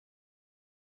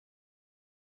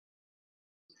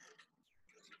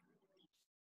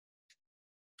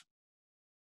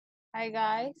Hi,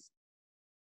 guys.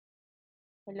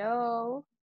 Hello.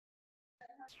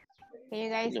 Can you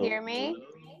guys Hello. hear me?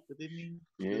 Good evening.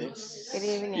 Yes. Good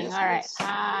evening. Yes, All right. yes.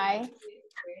 Hi.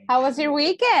 How was your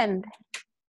weekend?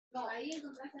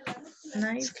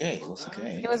 It's okay. It was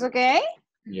okay. It was okay?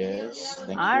 Yes.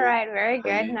 Thank All you. right. Very For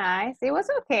good. you. Nice. It was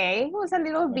okay. It was a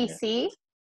little Okay. busy.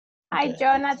 Hi, Okay.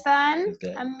 Jonathan,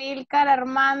 Okay. Amilcar,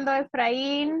 Armando,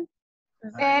 Efraín,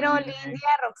 Pero,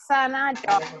 Lidia, Roxana,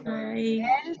 John,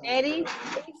 Miguel, Eric,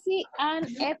 Stacy, and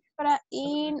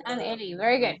Efraín and Eli.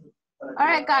 Very good. All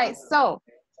right, guys. So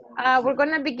we're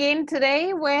going to begin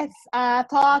today with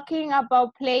talking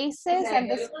about places and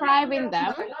describing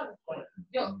them.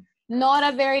 Not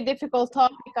a very difficult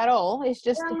topic at all. It's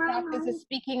just to practice the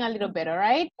speaking a little bit, all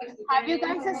right? Have you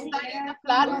guys studied the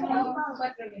platform?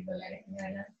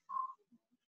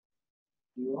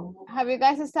 Have you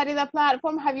guys studied the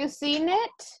platform? Have you seen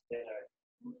it?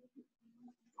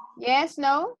 Yes,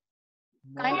 no?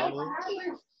 Kind of?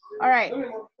 All right.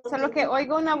 Solo que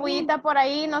oigo una bullita por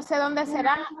ahí, no sé dónde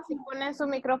será. Si ponen su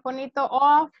microfonito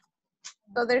off,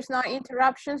 so there's no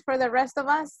interruptions for the rest of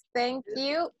us. Thank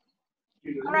you.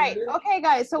 All right. Okay,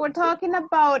 guys. So we're talking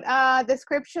about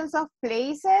descriptions of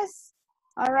places.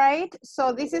 All right.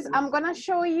 So this is, I'm going to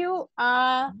show you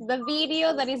the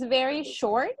video that is very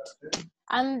short.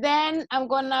 And then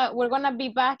we're gonna be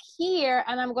back here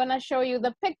and I'm gonna show you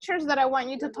the pictures that I want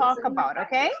you to talk about,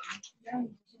 okay? All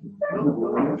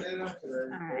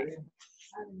right.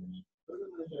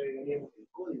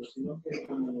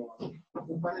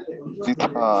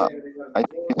 I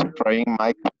think it's trying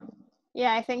mic.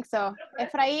 Yeah, I think so.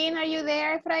 Efraín, are you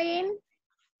there, Efraín?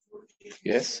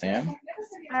 Yes, I am.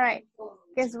 All right.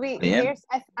 Because there's,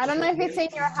 I don't know if it's in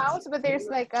your house, but there's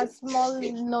like a small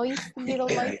noise, little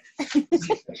noise.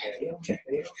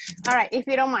 All right, if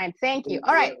you don't mind, thank you.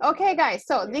 All right, okay, guys,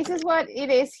 so this is what it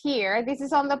is here. This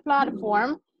is on the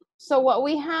platform. So what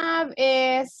we have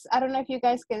is, I don't know if you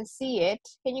guys can see it.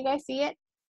 Can you guys see it?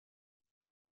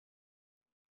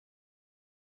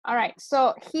 All right,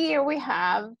 so here we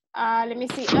have, let me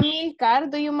see, Amilcar,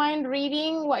 do you mind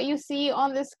reading what you see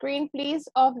on the screen, please,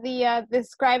 of the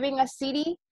describing a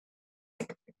city?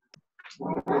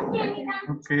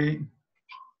 Okay.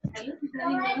 Can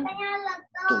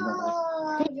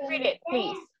you read it,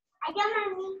 please?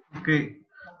 Okay.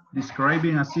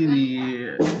 Describing a city.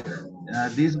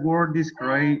 This word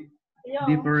describes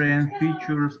different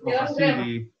features of a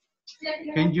city.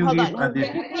 Can you Hold give on. a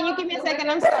Can you give me a second?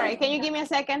 I'm sorry. Can you give me a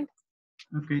second?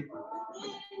 Okay.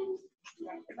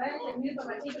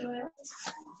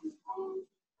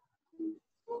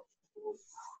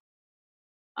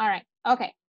 All right.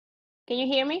 Okay. Can you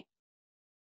hear me?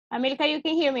 Amilcar, you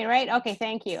can hear me, right? Okay,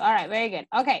 thank you. All right, very good.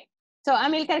 Okay. So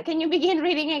Amilcar, can you begin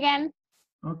reading again?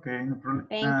 Okay, no problem.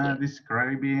 Thank you.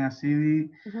 Describing a city.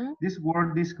 Mm-hmm. This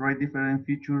word describes different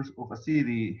features of a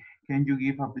city. Can you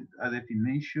give a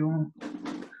definition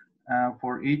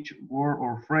for each word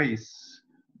or phrase?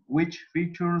 Which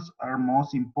features are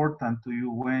most important to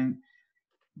you when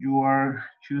you are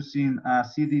choosing a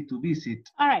city to visit?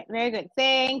 All right, very good.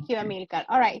 Thank you, Amilcar.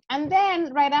 All right, and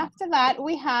then right after that,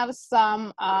 we have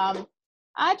some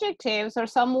adjectives or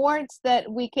some words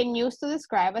that we can use to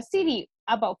describe a city,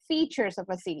 about features of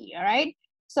a city, all right?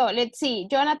 So let's see.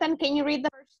 Jonathan, can you read the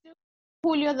first two?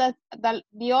 Julio, the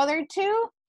other two?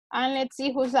 And let's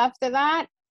see who's after that.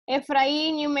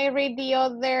 Efrain, you may read the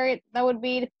other, that would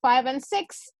be 5 and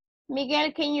 6. Miguel,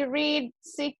 can you read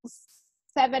 6,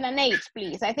 7, and 8,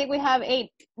 please? I think we have 8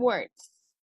 words.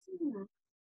 Do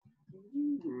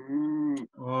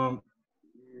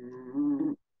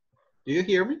you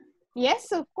hear me?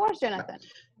 Yes, of course, Jonathan.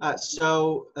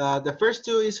 The first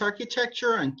two is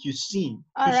architecture and cuisine.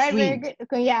 All right, very good.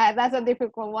 Yeah, that's a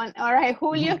difficult one. All right,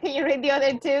 Julio, can you read the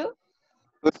other two?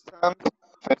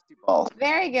 Festival.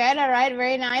 Very good. All right,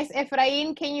 very nice.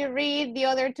 Efrain, can you read the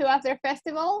other two after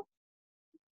festival?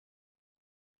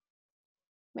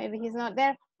 Maybe he's not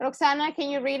there. Roxana, can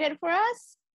you read it for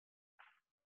us?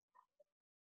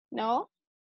 No?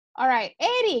 All right,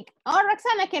 Eric. Oh,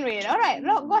 Roxana can read it. All right,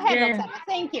 go ahead, Yeah. Roxana.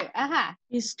 Thank you.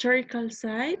 Historical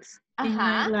sites in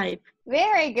my life.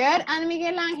 Very good. And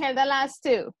Miguel Angel, the last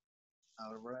two.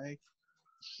 All right.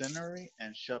 Scenery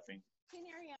and shopping.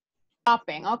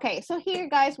 Shopping. Okay, so here,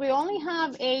 guys, we only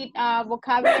have 8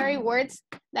 vocabulary words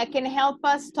that can help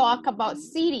us talk about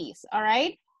cities, all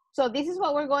right? So this is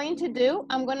what we're going to do.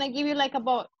 I'm going to give you like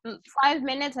about 5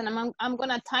 minutes, and I'm going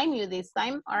to time you this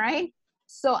time, all right?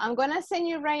 So I'm going to send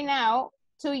you right now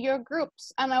to your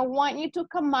groups, and I want you to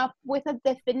come up with a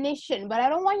definition, but I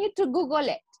don't want you to Google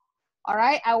it, all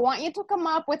right? I want you to come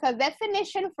up with a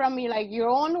definition from like your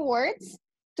own words.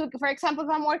 For example, if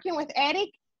I'm working with Eric,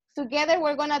 together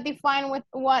we're gonna define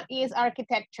what is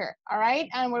architecture, all right?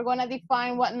 And we're gonna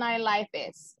define what nightlife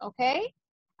is, okay?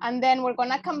 And then we're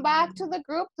gonna come back to the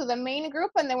group, to the main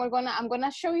group, and then I'm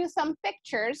gonna show you some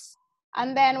pictures,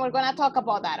 and then we're gonna talk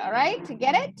about that, all right?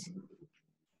 Get it?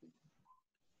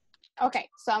 Okay,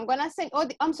 so I'm gonna send, oh,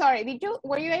 I'm sorry,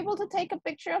 were you able to take a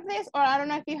picture of this? Or I don't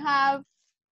know if you have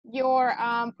your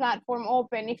platform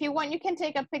open. If you want, you can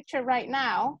take a picture right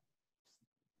now,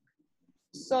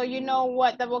 so you know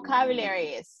what the vocabulary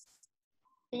is.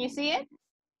 Can you see it?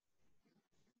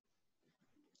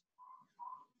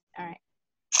 All right.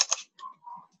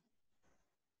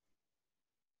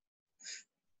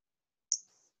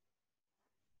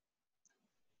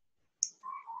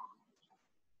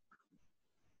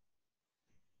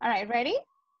 All right, ready?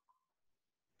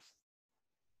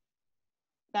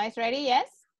 Guys ready? Yes?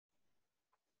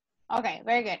 Okay,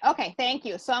 very good. Okay, thank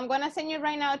you. So I'm gonna send you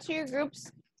right now to your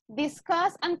groups.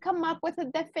 Discuss and come up with a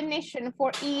definition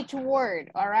for each word,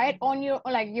 all right? On your,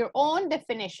 like your own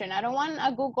definition. I don't want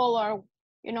a Google or,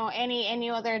 you know,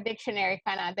 any other dictionary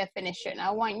kind of definition.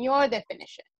 I want your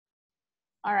definition.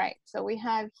 All right, so we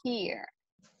have here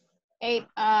we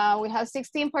have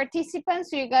 16 participants,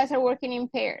 so you guys are working in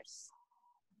pairs.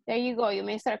 There you go. You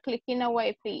may start clicking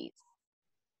away, please.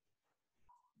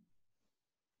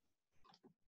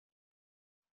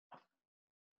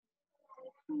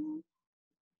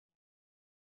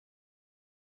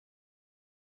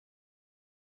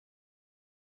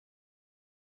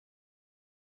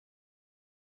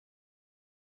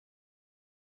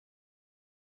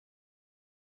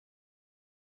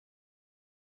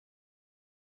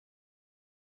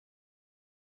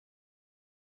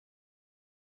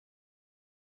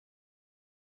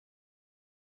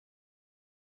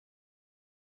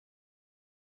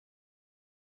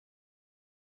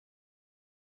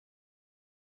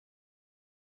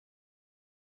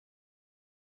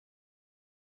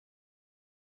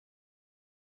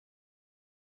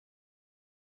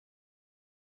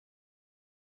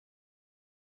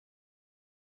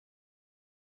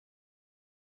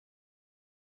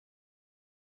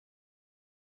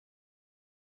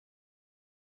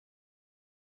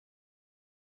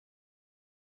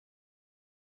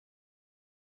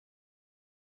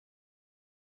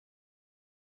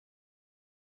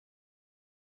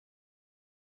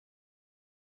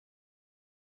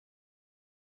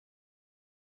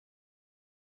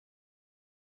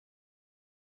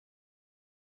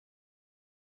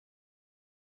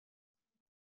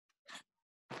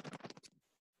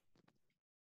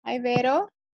 Hi, Vero.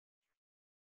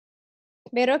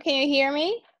 Vero, can you hear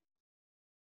me?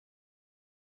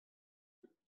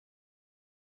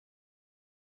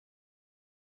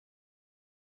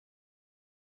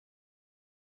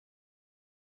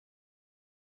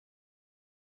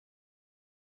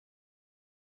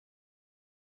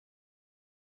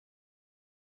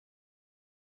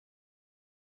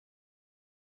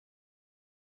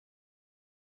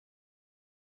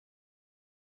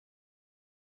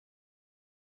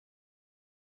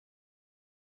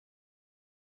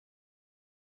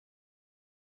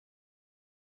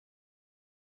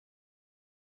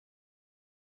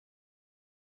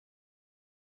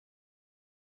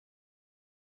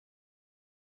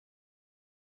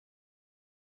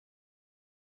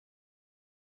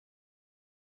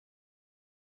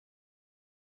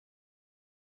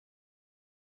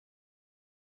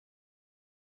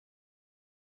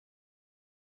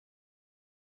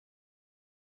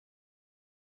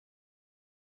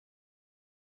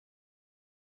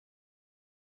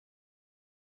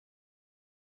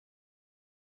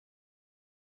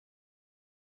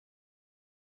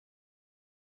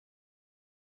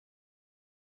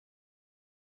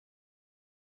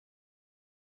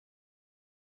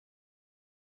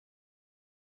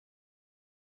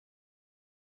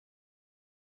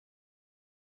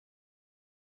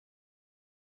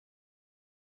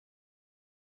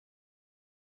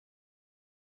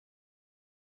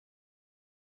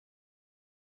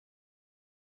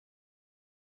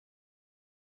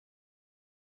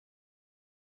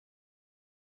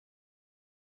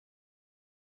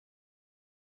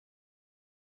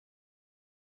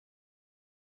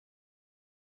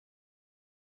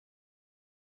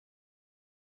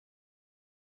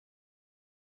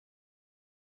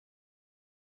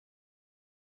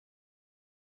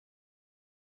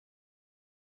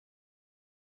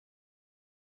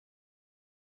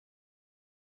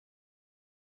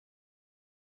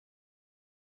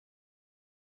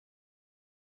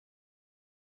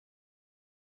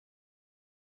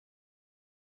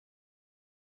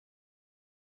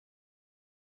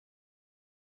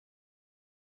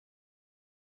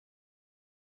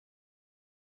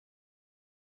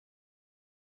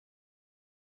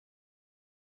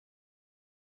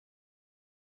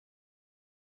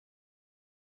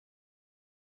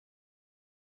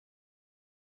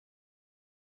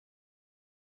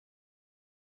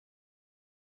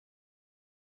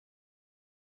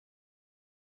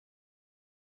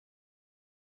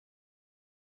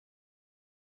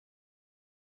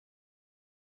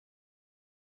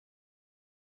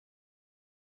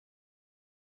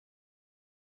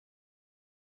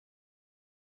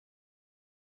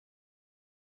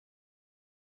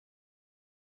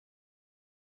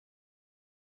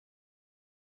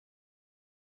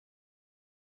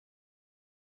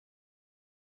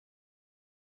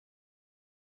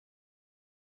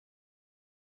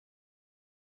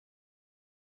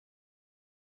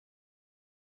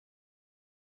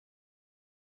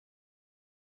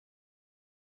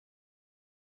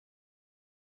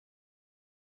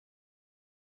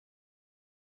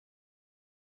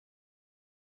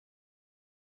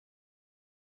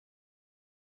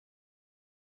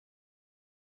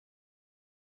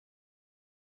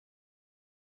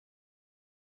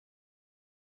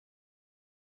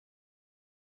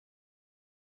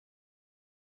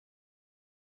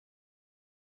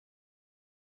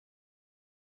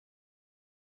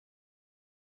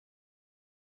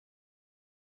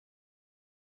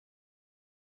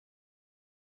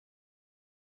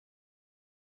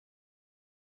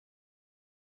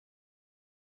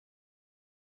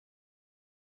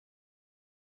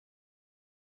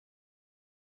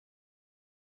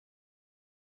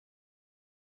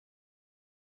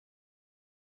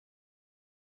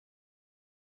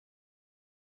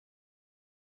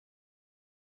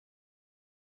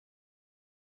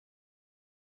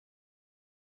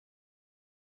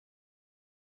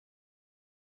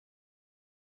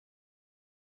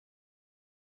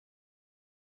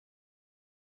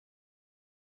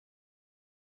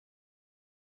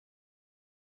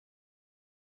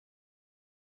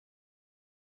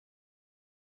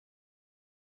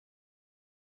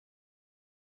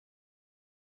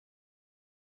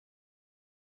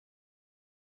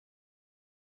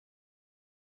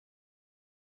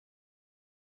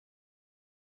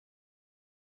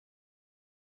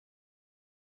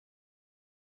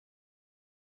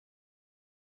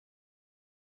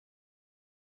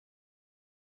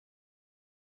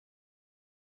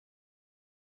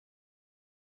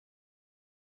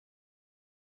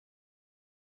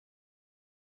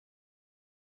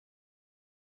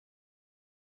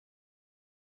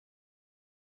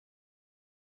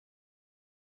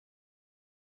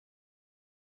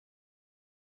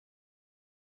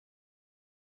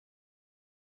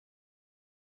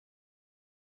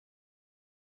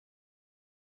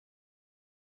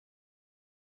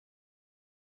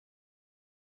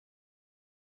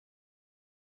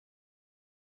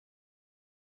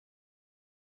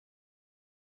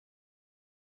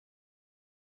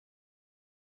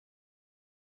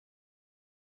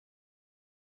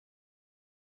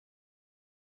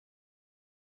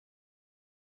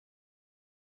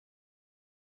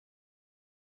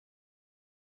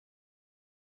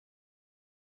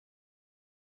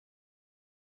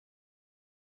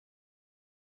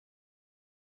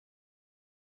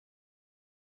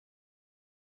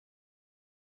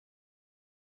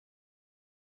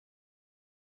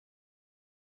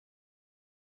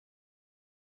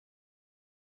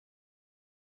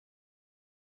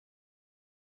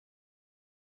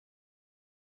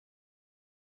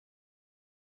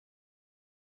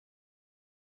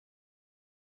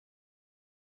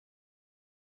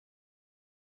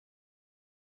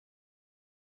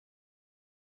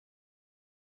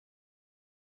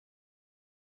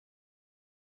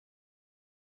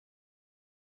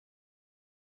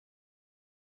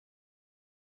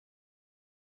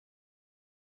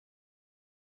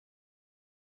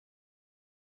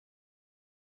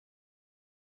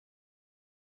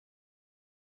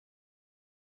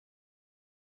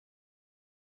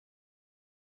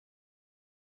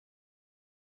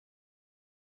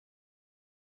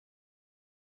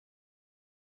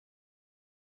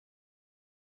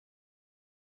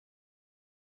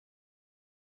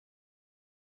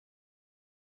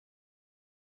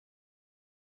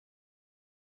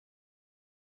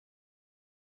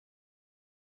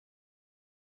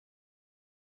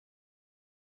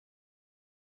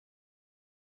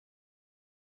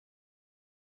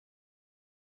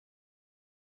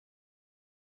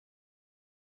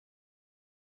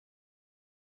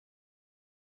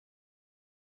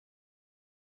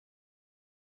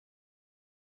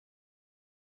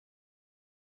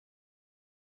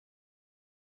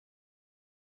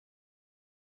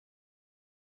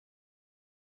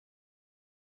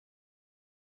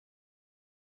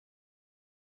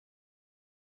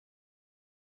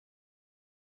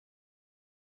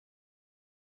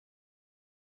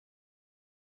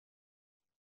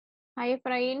 Hi,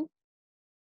 Efraín.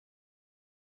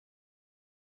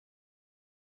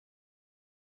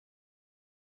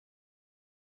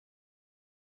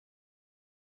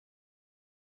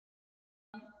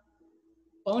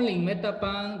 Only in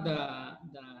Metapan,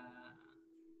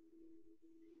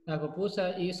 the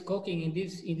pupusa is cooking in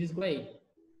this way.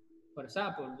 For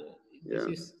example, this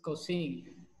is cuisine.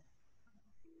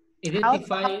 How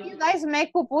do you guys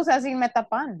make pupusas in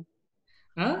Metapan?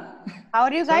 Huh? How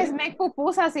do you guys make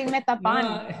pupusas in Metapan?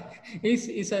 No,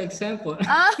 it's an example.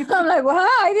 I'm like, wow,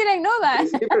 I didn't know that.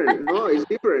 It's different. No, it's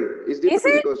different. It's different Is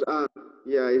it? because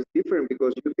yeah, it's different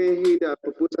because you can hit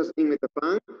pupusas in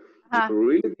Metapan.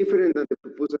 Really different than the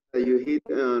pupusas that you hit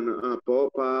on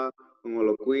Popa, on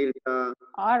Oloquilta.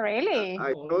 Oh, really?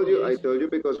 I told you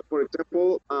because, for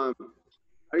example, are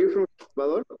you from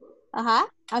Salvador?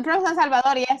 I'm from San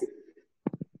Salvador, yes.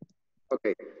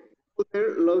 Okay. People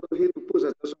there love to hit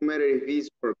pupusas. Doesn't matter if it's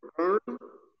for corn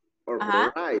or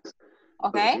for rice.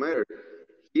 Okay. Doesn't matter.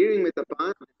 Here in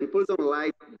Metapan, people don't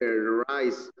like their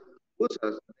rice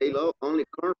pupusas. They love only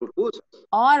corn pupusas.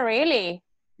 Oh, really?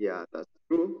 Yeah, that's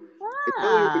true. I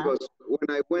tell you because when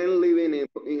I went living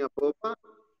in Apopa,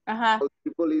 all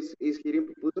people is eating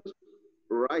pupusas,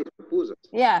 rice pupusas,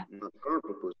 not corn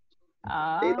pupusas.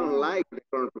 They don't like the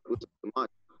corn pupusas too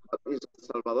much. But in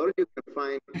Salvador, you can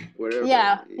find wherever.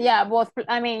 Yeah, both.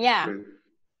 I mean, yeah.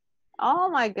 Oh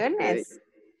my goodness. Okay.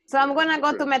 So I'm gonna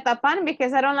go to Metapan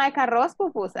because I don't like arroz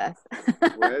pupusas.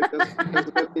 Well,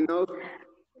 just let me know.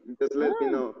 Just let me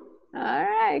know. All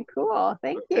right, cool.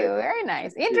 Thank you. Very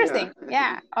nice. Interesting.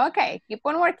 Yeah. Okay. Keep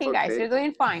on working, guys. You're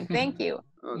doing fine. Thank you.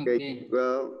 Okay.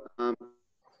 Well,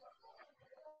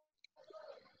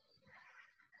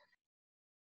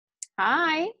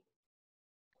 Hi.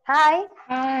 Hi.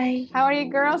 Hi. How are you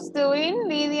girls doing,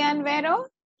 Lydia and Vero?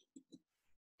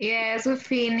 Yes, we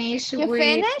finished. You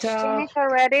finished? Finished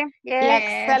already.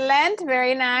 Yes. Excellent.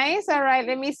 Very nice. All right.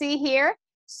 Let me see here.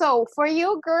 So for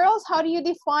you girls, how do you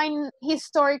define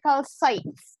historical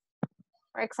sites,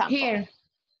 for example? Here.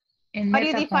 In How do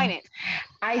you define it?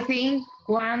 I think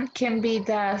one can be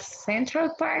the Central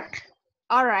Park.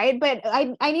 All right, but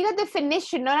I need a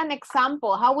definition, not an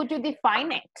example. How would you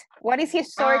define it? What is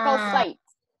historical site?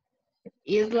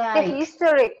 It's like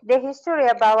the history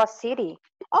about a city.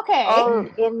 Okay.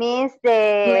 It means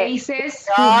the places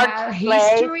who have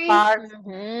history.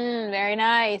 Very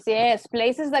nice. Yes,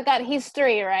 places that got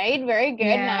history, right? Very good.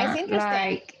 Yeah, nice,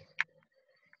 interesting.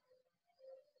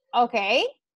 Okay,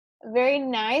 very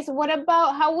nice. What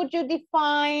about, how would you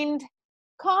define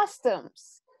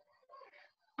customs?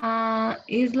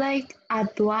 It's like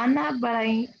aduana, but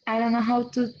I don't know how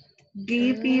to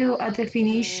give you a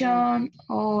definition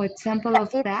or example of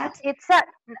that. It's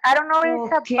I don't know.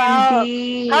 Or it's can about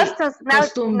be customs.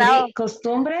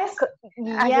 costumbres.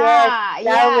 Yeah,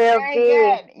 very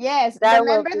good. Yes,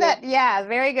 remember that. Yeah,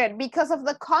 very good. Because of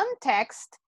the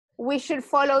context, we should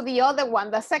follow the other one,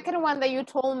 the second one that you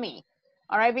told me.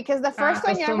 All right, because the first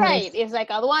one, you're right, is like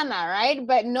aduana, right?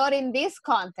 But not in this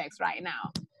context right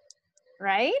now,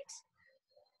 right?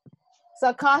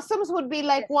 So customs would be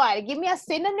like what? Give me a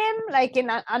synonym, like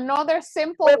in another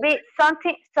simple. Would be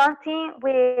something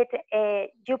with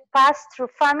you pass through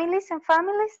families and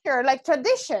families. Sure, like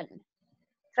tradition.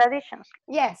 Traditions.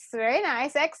 Yes, very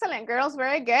nice, excellent, girls,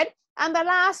 very good. And the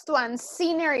last one,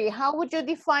 scenery. How would you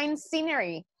define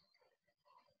scenery?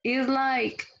 It's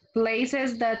like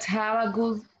places that have a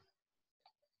good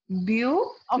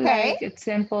view. Okay. Like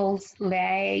examples,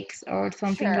 lakes or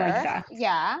something like that.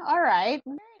 Yeah, all right.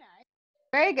 Very nice.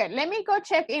 Very good. Let me go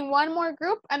check in one more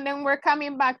group and then we're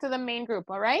coming back to the main group,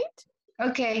 all right?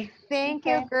 Okay. Thank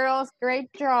you, girls.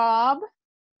 Great job.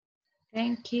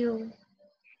 Thank you.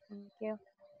 Thank you.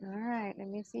 All right, let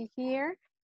me see here.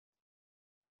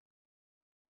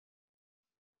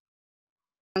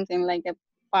 Something like a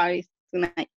party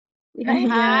tonight.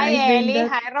 Hi, Ellie.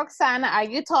 Hi, Roxana. Are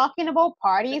you talking about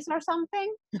parties or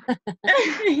something?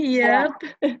 Yep.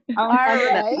 All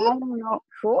right. I don't know.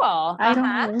 Cool.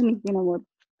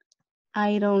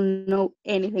 I don't know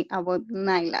anything about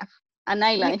nightlife. A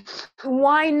nightlife.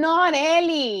 Why not,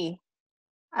 Ellie?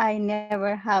 I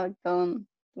never have done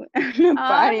a party.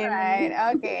 party. All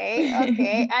right. Okay.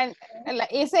 Okay. And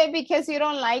is it because you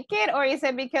don't like it, or is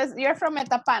it because you're from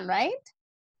Metapan, right?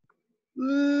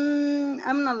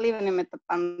 I'm not living in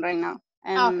Metapan right now.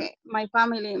 And my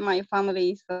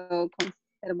family is so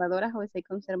conservadora. How is it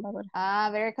conservadora? Ah,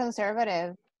 very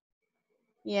conservative.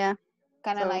 Yeah.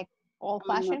 Kind of like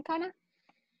old-fashioned, kind of.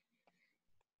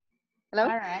 Hello? All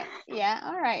right. Yeah.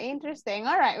 All right. Interesting.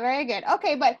 All right. Very good.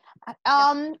 Okay. But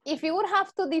if you would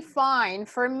have to define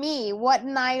for me what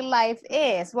nightlife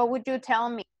is, what would you tell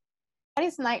me? What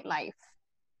is nightlife?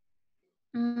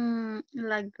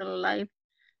 Like the life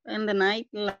in the night,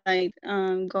 like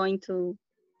going to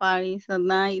parties at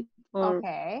night or.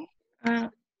 Okay.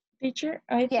 Teacher,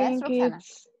 I Yes, think Roxana.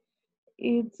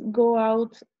 it's go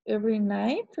out every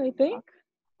night, I think. Okay.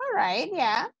 All right,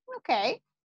 yeah, okay.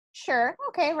 Sure,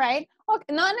 okay, right.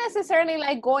 Okay, not necessarily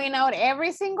like going out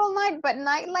every single night, but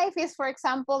nightlife is, for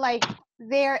example, like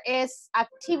there is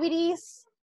activities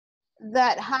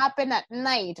that happen at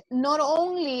night. Not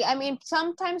only, I mean,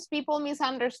 sometimes people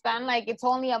misunderstand like it's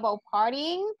only about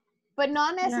partying, but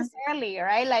not necessarily,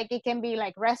 right? Like it can be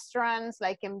like restaurants,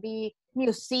 like can be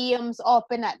museums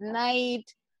open at night,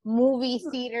 movie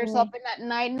theaters open at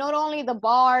night, not only the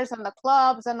bars and the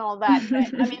clubs and all that, but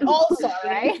I mean also,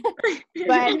 right?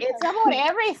 But it's about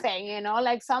everything, you know,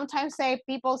 like sometimes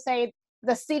people say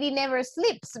the city never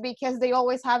sleeps because they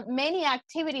always have many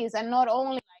activities and not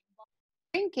only like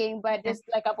drinking, but just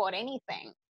like about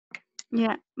anything.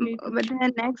 Yeah, but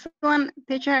the next one,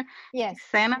 teacher. Yes.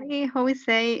 Scenery, how we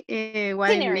say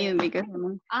what I mean, because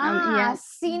yeah.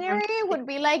 Scenery would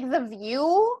be like the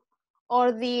view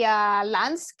or the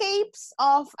landscapes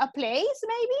of a place,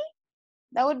 maybe.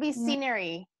 That would be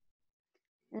scenery.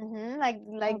 Like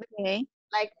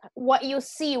what you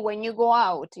see when you go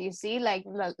out. You see, but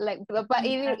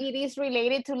it is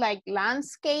related to like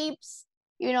landscapes.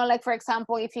 You know, like for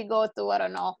example, if you go to, I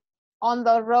don't know, on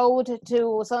the road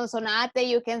to Sonsonate,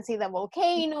 you can see the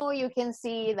volcano, you can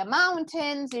see the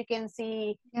mountains, you can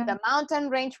see the mountain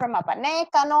range from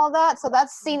Apaneca and all that. So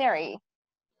that's scenery.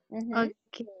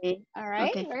 Okay. All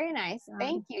right. Okay. Very nice.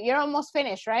 Thank you. You're almost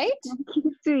finished, right? Thank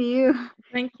you to you.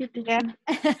 Thank you, teacher.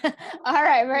 All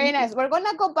right. Very nice. We're going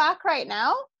to go back right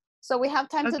now. So we have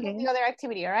time to do Okay. the other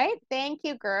activity. All right. Thank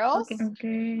you, girls.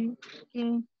 Okay.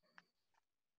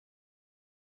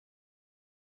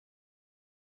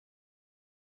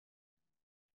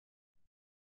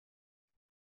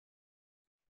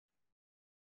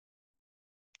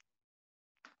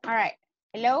 All right.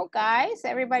 Hello, guys.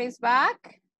 Everybody's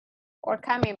back or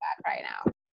coming back right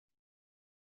now.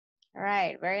 All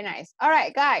right. Very nice. All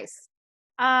right, guys.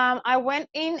 I went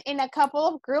in a couple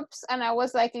of groups and I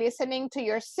was like listening to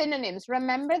your synonyms.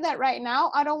 Remember that right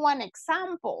now, I don't want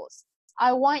examples.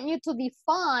 I want you to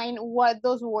define what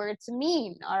those words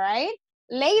mean, all right?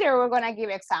 Later, we're gonna give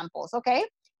examples, okay?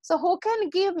 So who can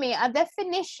give me a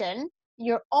definition,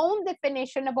 your own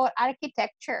definition about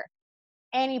architecture?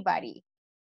 Anybody?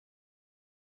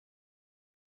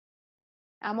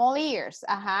 I'm all ears,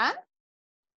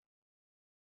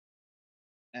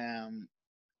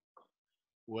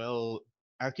 Well,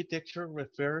 architecture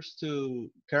refers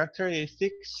to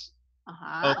characteristics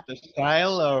of the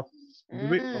style of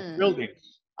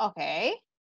buildings. Okay.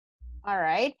 All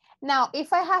right. Now,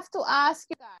 if I have to ask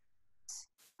you guys,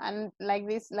 and like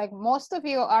this, like most of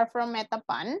you are from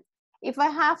Metapan, if I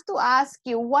have to ask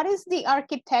you, what is the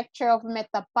architecture of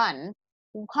Metapan?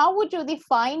 How would you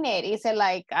define it? Is it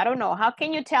like, I don't know, how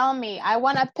can you tell me? I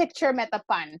want to picture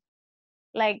Metapan.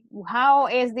 Like, how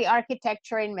is the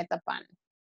architecture in Metapan?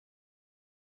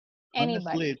 Anybody?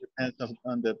 Honestly, it depends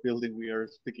on the building we are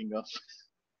speaking of.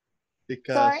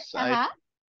 Because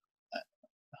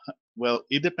well,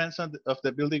 it depends on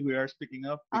the building we are speaking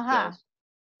of. Because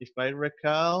if I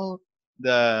recall,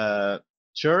 the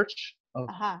church of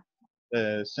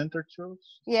the center church.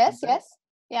 Yes,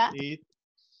 yeah. It's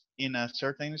in a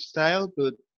certain style,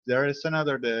 but there is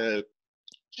another the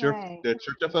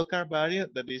Church of El Calvario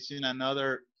that is in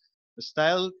another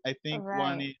style. I think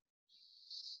one is,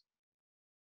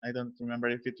 I don't remember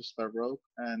if it is Baroque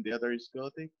and the other is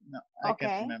Gothic. No, I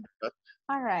can't remember that.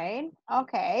 All right.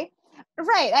 Okay.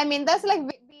 Right. I mean, that's like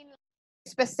being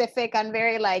specific and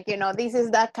very like, you know, this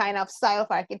is that kind of style of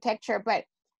architecture, but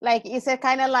like, is it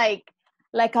kind of like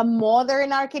a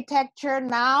modern architecture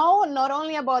now, not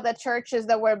only about the churches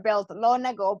that were built long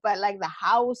ago, but like the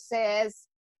houses?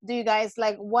 Do you guys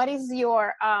like, what is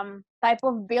your type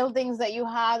of buildings that you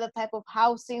have, the type of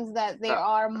housings that there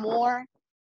are more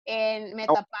in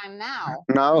Metapan now?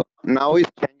 Now it's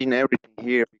changing everything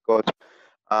here because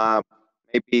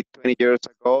maybe 20 years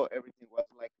ago everything was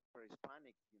like for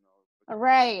Hispanic, you know.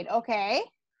 Right. Okay.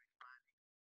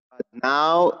 But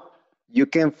now you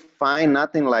can find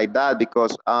nothing like that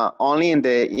because only in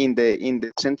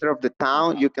the center of the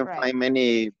town you can find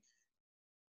many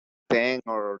 10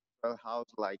 or 12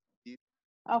 houses like this.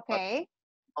 Okay.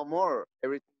 But no more.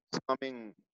 Everything's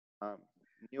coming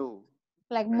new.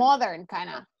 Like modern kind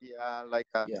of. Yeah, like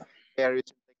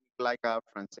areas like a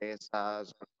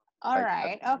francesas. All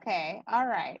right. Okay. All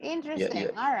right. Interesting.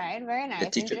 All right. Very nice.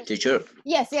 Teacher.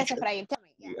 Yes, Efraín, tell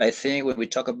me. I think when we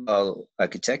talk about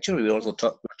architecture, we're also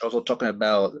talking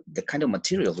about the kind of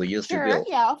materials we use to build.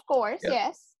 Yeah, of course,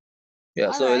 yes. Yeah,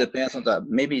 All so right. it depends on the,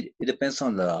 maybe it depends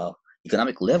on the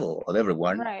economic level of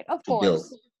everyone. Right, of to course. Build.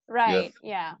 Right,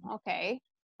 yeah, okay.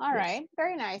 All right,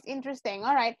 very nice, interesting.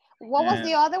 All right, what was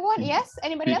the other one? Yes,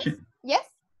 anybody else? Yes?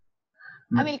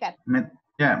 Amilcar.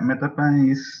 Metapan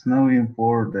is known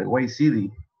for the White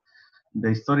City. The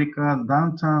historical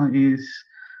downtown is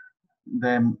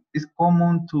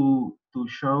common to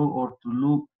show or to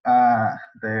look at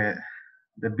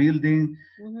the building.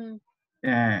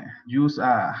 Use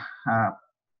a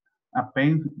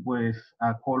paint with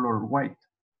a color white.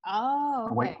 Oh,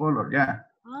 okay. A white color, yeah.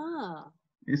 Ah.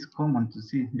 It's common to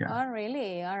see, yeah. Oh,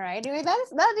 really? All right.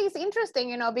 That is interesting,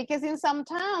 you know, because in some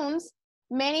towns,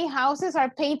 many houses are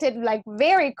painted like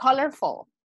very colorful.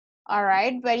 All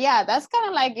right. But yeah, that's kind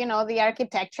of like, you know, the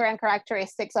architecture and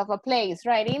characteristics of a place,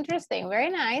 right? Interesting. Very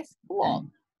nice. Cool.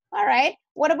 All right.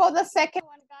 What about the second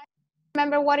one, guys?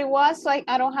 Remember what it was? So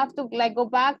I don't have to like go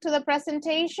back to the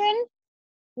presentation.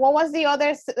 What was the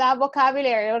other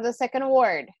vocabulary or the second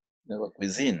word?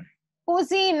 Cuisine.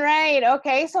 Cuisine, right.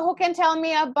 Okay. So who can tell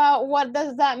me about what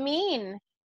does that mean?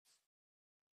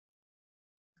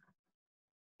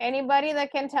 Anybody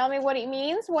that can tell me what it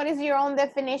means? What is your own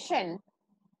definition?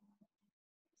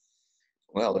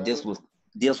 Well, it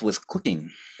deals with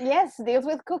cooking. Yes, deals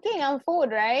with cooking and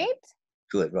food, right?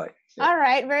 Good, right. Yeah. All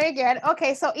right, very good.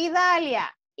 Okay, so Idalia,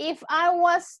 if I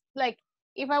was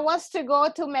to go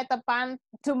to Metapan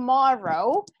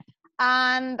tomorrow,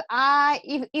 and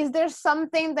is there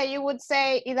something that you would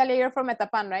say, Idalia, you're from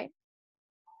Metapan, right?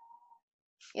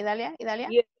 Idalia?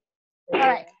 Yeah. All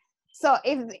right. So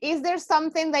is there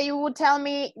something that you would tell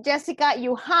me, Jessica,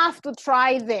 you have to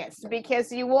try this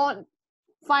because you won't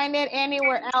find it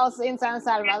anywhere else in San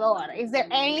Salvador? Is there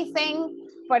anything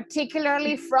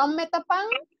particularly from Metapan?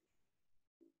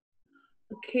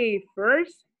 Okay,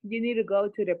 first you need to go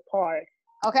to the park.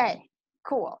 Okay,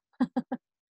 cool.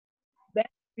 Then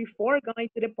before going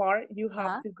to the park, you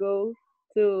have to go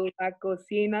to La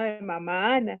Cocina de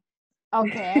Mamá Ana.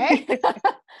 Okay.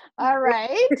 All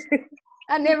right.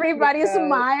 And everybody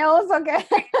smiles, okay?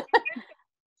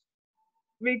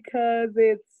 Because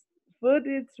food,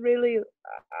 it's really,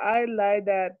 I like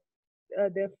that,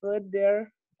 the food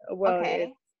there. Well, okay.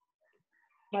 It's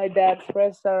my dad's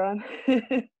restaurant.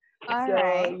 All so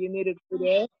right. you need to go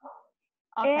there.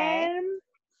 Okay.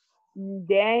 And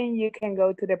then you can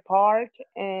go to the park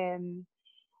and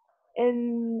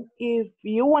if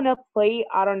you want to play,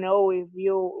 I don't know if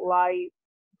you like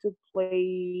to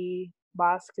play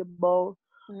basketball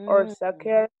or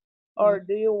soccer, or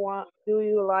do you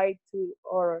like to,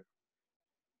 or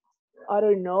I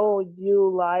don't know, you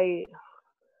like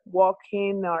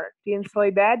walking or things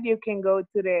like that, you can go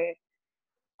to the,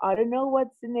 I don't know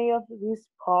what's the name of this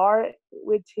park,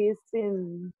 which is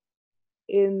in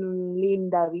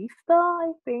Linda Vista,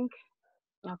 I think.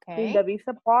 Okay. Linda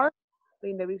Vista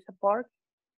Park.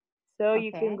 So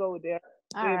you can go there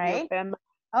All with right. your family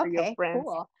or Okay, your friends.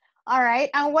 cool. All right.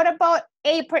 And what about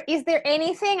April? Is there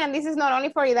anything, and this is not only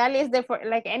for Idalia, is there for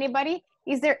like anybody?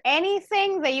 Is there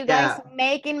anything that you guys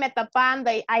make in Metapan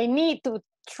that I need to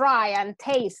try and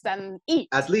taste and eat?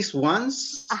 At least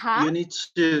once, you need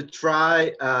to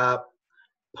try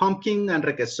pumpkin and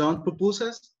requesón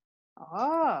pupusas.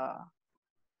 Oh.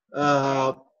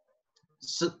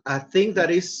 So I think that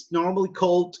is normally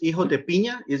called hijo de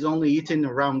piña. Is only eaten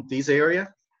around this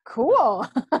area. Cool.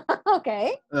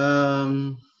 Okay.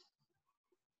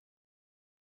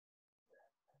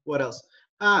 What else?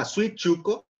 Sweet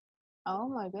chuco. Oh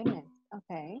my goodness.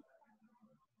 Okay.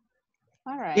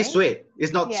 All right. It's sweet.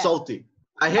 It's not salty.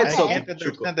 I had salty can't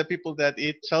understand the people that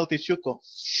eat salty chuco.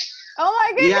 Oh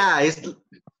my goodness. Yeah,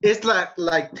 it's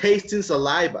like tasting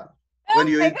saliva when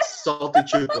you eat salty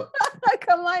chuco.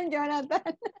 Come on,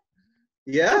 Jonathan.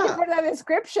 Yeah. Thank you for that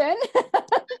description.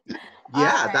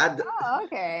 Yeah, right. that. Oh,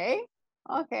 okay.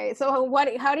 Okay. So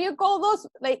how do you call those?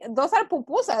 Like those are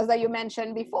pupusas that you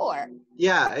mentioned before.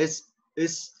 Yeah, it's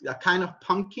a kind of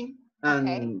pumpkin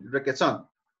and requesón.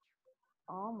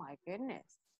 Oh my goodness.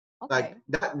 Okay. Like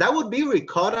that would be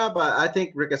ricotta, but I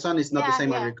think requesón is not the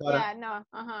same as ricotta. Yeah, no.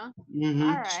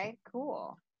 All right,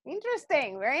 cool.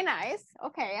 Interesting. Very nice.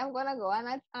 Okay, I'm gonna go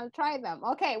and I'll try them.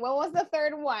 Okay, what was the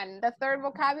third one? The third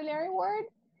vocabulary word?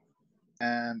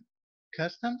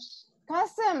 Customs.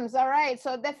 Customs. All right.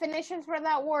 So definitions for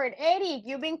that word. Eric,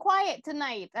 you've been quiet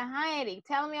tonight. Eric,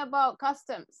 tell me about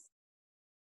customs.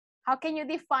 How can you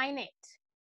define it?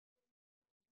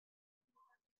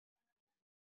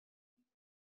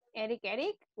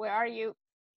 Eric, where are you?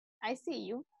 I see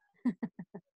you.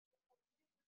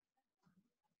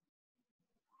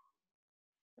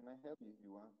 I help you if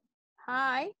you want?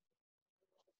 Hi.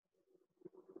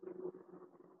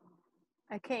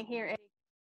 I can't hear Eric.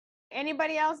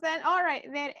 Anybody else then? All right,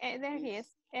 there he is.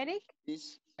 Eric? Hey,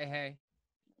 hey.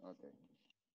 Okay.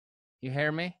 You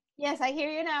hear me? Yes, I hear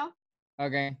you now.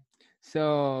 Okay.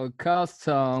 So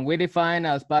custom, we define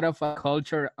as part of a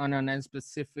culture on a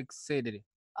specific city.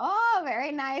 Oh,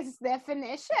 very nice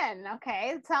definition.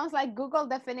 Okay, it sounds like Google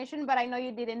definition, but I know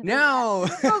you didn't do No.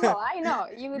 that. Google, I know.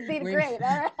 You did great.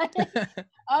 All right.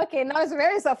 Okay, no, it's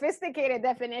very sophisticated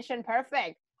definition.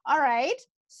 Perfect. All right.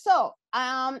 So,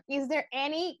 is there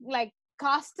any like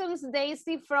customs,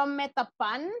 Daisy, from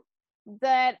Metapan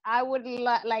that I would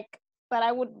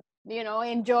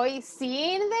enjoy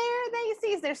seeing there,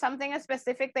 Daisy? Is there something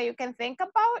specific that you can think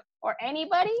about, or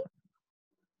anybody?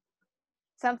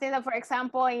 Something that, for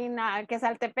example, in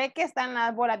Quesaltepeque están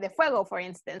las bolas de fuego, for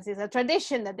instance. It's a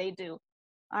tradition that they do.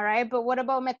 All right, but what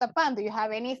about Metapan? Do you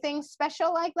have anything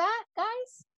special like that,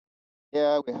 guys?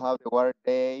 Yeah, we have the water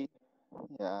day.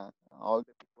 Yeah, all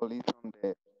the people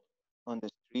live on the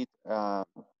street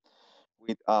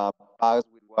with bags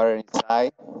with water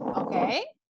inside. Okay.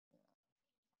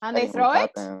 And they throw it?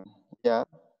 Yeah.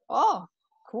 Oh,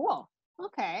 cool.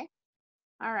 Okay.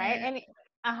 All right.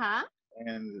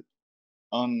 And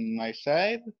on my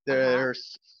side,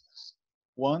 there's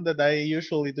one that I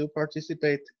usually do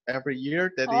participate every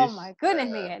year. That is. Oh my goodness,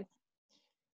 Miguel.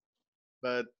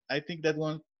 But I think that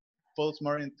one falls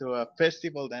more into a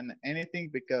festival than anything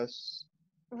because.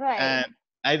 Right. And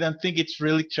I don't think it's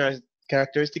really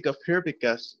characteristic of here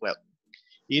because, well,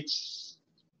 it's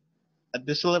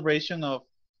the celebration of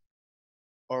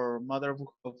our Mother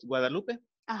of Guadalupe.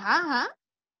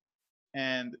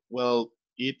 And well,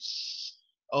 it's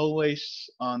always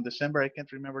on December. I can't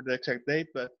remember the exact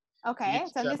date, but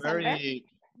it's a very,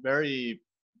 very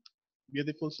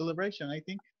beautiful celebration, I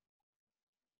think.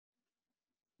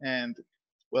 And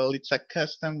well, it's a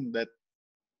custom that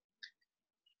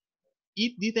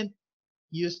it didn't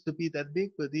used to be that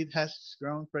big, but it has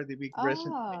grown pretty big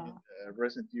recently in the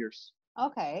recent years.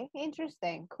 Okay,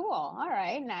 interesting. Cool. All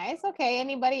right, nice. Okay,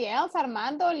 anybody else?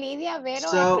 Armando, Lydia, Vero,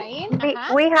 Efrain?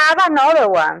 We have another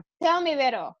one. Tell me,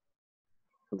 Vero.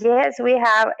 Yes, we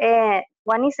have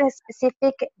one is a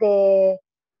specific, I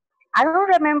don't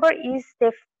remember, is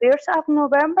the 1st of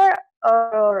November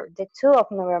or the 2nd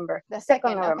of November? The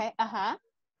 2nd, November. Okay,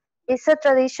 It's a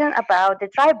tradition about the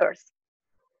drivers.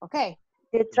 Okay.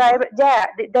 The driver, yeah,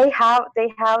 they have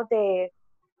the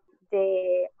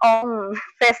own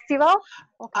festival.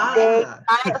 They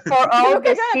for all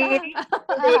the city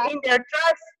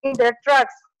in their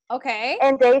trucks. Okay.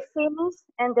 And they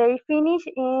finish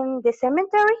in the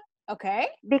cemetery. Okay.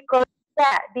 Because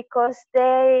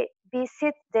they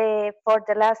visit for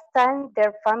the last time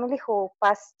their family who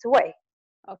passed away.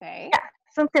 Okay. Yeah,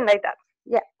 something like that.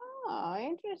 Yeah. Oh,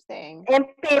 interesting. And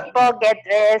people get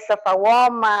dressed of a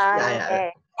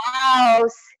woman,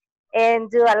 house, and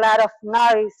do a lot of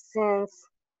noise since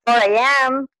 4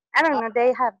 a.m. I don't know,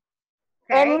 they have.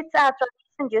 And it's a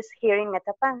tradition just here in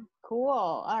Metapan. Cool.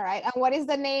 All right. And what is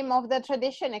the name of the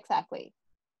tradition exactly?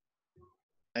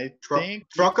 I think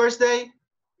Truckers Day.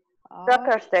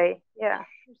 Truckers Day, yeah.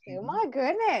 Oh my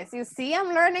goodness. You see,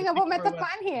 I'm learning about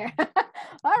Metapan here.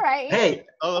 All right. Hey,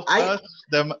 all of us,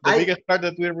 the biggest part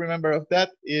that we remember of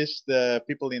that is the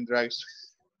people in drags.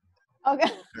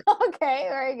 Okay. Okay,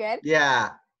 very good.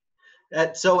 Yeah.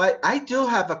 So I do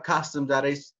have a custom that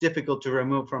is difficult to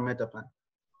remove from Metapan.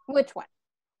 Which one?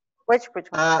 Which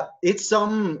one? It's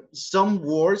some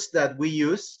words that we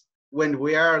use when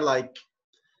we are like,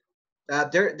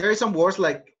 there are some words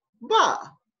like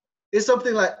ba. It's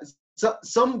something like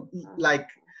some like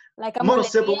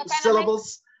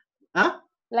monosyllables. Huh?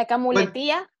 Like a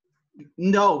muletilla?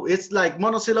 No, it's like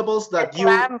monosyllables that you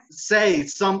say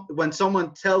when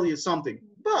someone tells you something.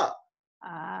 Ba.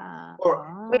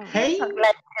 Or hey.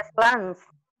 Like slangs.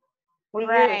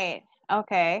 Right.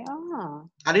 Okay. Oh.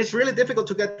 And it's really difficult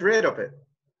to get rid of it.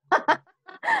 I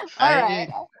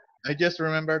just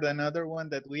remembered another one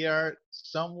that we are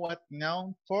somewhat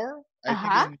known for.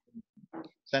 I think in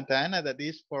Santa Ana, that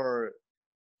is for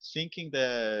sinking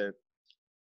the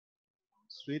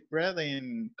sweet bread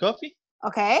in coffee.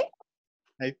 Okay.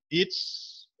 I think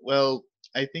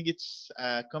it's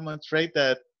a common trait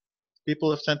that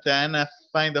people of Santa Ana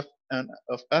find of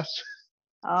us.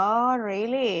 Oh,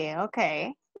 really?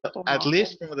 Okay. At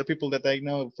least from the people that I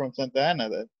know from Santa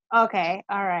Ana. Okay.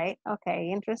 All right.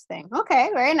 Okay. Interesting. Okay.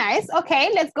 Very nice.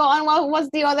 Okay. Let's go on. What was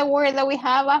the other word that we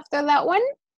have after that one?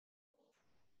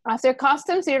 After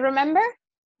customs, do you remember?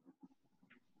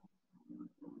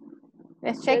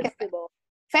 Let's check it.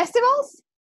 Festivals?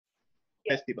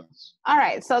 festivals. All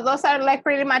right, so those are like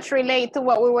pretty much related to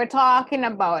what we were talking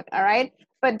about, all right?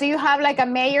 But do you have like a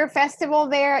major festival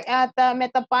there at the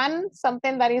Metapan?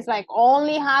 Something that is like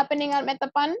only happening at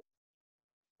Metapan?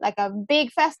 Like a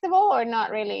big festival or not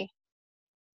really?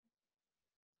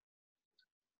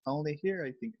 Only here,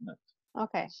 I think not.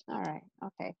 Okay, all right,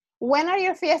 okay. When are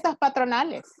your fiestas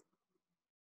patronales?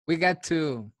 We got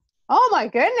 2. Oh my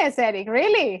goodness, Eric,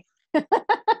 really?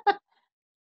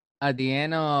 At the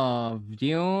end of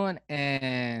June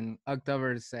and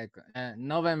October 2nd,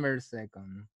 November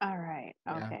 2nd. All right,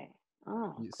 okay. Yeah.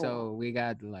 Oh, cool. So we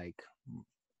got like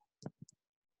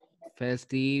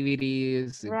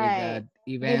festivities, right. We got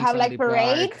events. Do you have like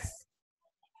parades? Park.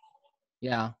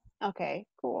 Yeah. Okay,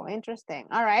 cool, interesting.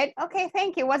 All right, okay,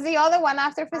 thank you. What's the other one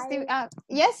after festive?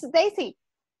 Yes, Daisy.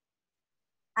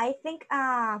 I think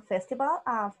festival,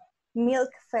 milk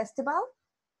festival.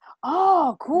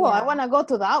 Oh, cool. Yeah. I want to go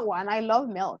to that one. I love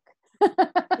milk.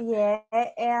 Yeah,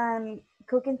 and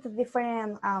cooking to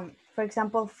different, for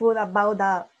example, food about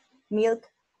the milk.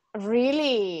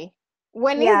 Really?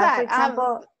 When is that? For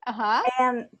example,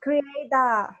 and create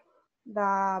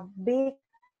the big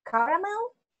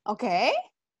caramel. Okay.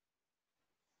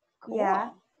 Cool. Yeah,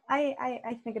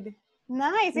 I think it is.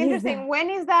 Nice, interesting. When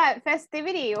is that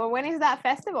festivity or when is that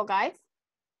festival, guys?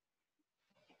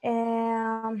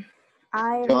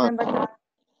 I remember that.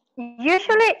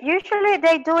 Usually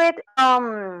they do it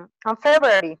on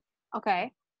February.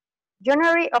 Okay.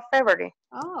 January or February.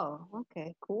 Oh,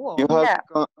 okay, cool. You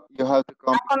have to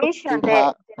come. A commission,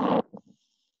 a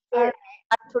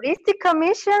touristic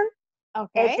commission.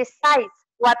 Okay. Decides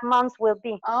what months will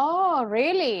be. Oh,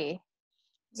 really?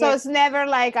 So yes. It's never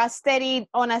like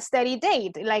on a steady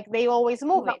date. Like they always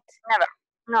move it. Never.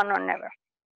 No, never.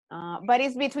 But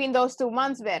it's between those 2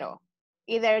 months, Vero.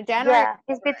 Either January. Yeah,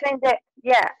 it's between the.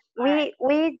 Yeah,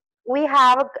 we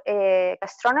have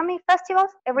gastronomy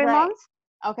festivals every month.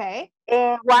 Okay.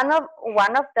 And one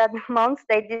of that months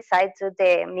they decide to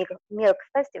the milk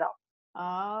festival.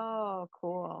 Oh,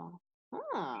 cool.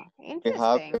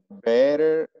 Interesting.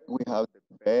 We have the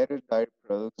better dairy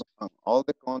products on all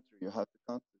the country. You have to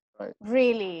concentrate.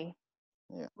 Really?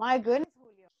 Yeah. My goodness,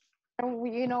 Julio.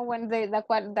 You know, when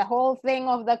the whole thing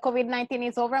of the COVID-19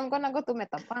 is over, I'm gonna go to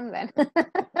Metapan then.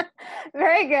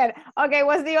 Very good. Okay,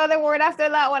 what's the other word after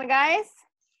that one, guys?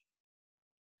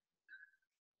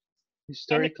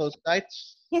 Historical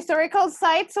sites. Historical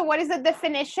sites. So what is the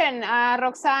definition?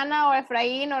 Roxana or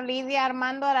Efrain or Lydia,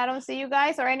 Armando, I don't see you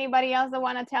guys, or anybody else that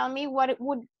want to tell me what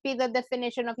would be the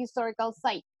definition of historical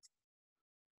site?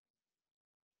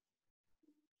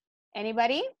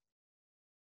 Anybody?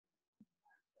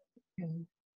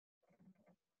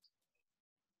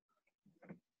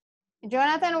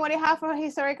 Jonathan, what do you have for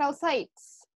historical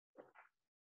sites?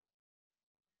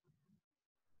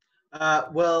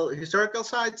 Well, historical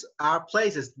sites are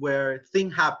places where thing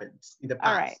happens in the past.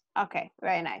 All right. Okay.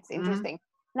 Very nice. Interesting.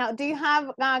 Now, do you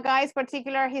have, guys,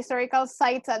 particular historical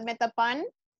sites at Metapan?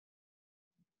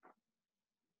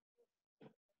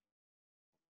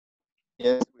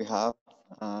 Yes, we have.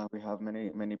 We have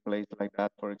many places like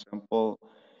that. For example,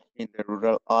 in the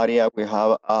rural area, we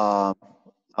have a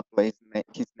place.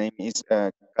 His name is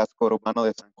Casco Urbano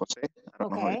de San Jose. I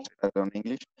don't know how to say that in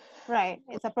English. Right.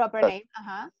 It's a proper name.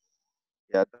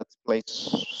 Yeah, that place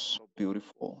is so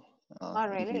beautiful. Oh,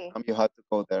 really? You have to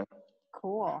go there.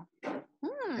 Cool.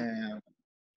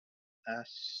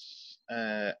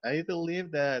 I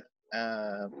believe that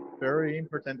a very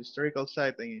important historical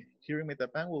site here in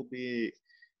Metapan will be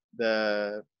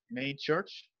the main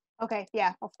church. Okay,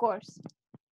 yeah, of course.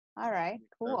 All right,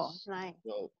 cool, nice.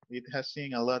 Well, it has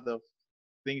seen a lot of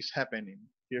things happening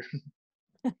here.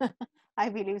 I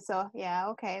believe so. Yeah,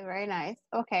 okay, very nice.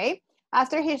 Okay,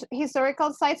 after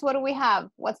historical sites, what do we have?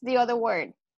 What's the other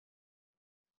word?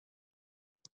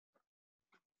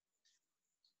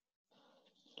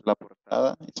 La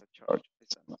Portada is a church.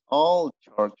 It's an old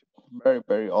church, very,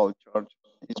 very old church.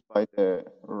 It's by the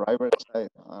river side.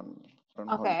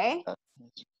 Okay.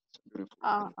 It's beautiful.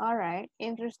 All right,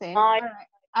 interesting. All right.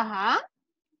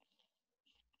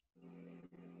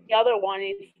 The other one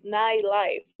is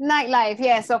nightlife. Nightlife,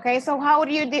 yes. Okay, so how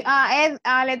would you, Ed,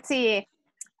 let's see.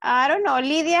 I don't know,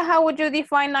 Lydia, how would you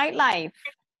define nightlife?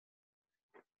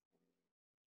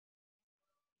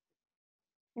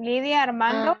 Lydia,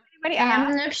 Armando?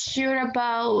 I'm not sure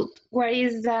about what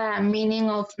is the meaning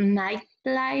of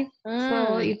nightlife.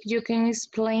 So if you can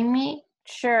explain me.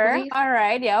 Sure. Please. All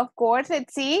right. Yeah, of course.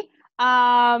 Let's see.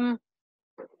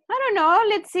 I don't know.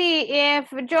 Let's see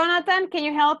if Jonathan, can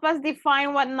you help us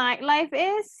define what nightlife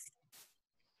is?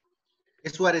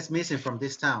 It's what is missing from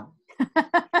this town.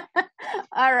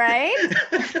 All right.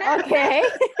 Okay.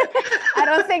 I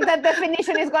don't think that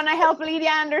definition is going to help Lydia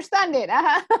understand it.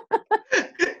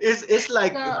 It's like So, it's the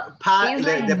like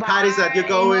parties that you bar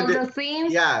go and in. all the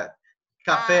things. Yeah,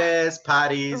 cafes,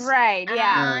 parties. Right.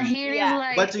 Yeah. Here is Yeah.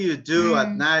 like. What do you do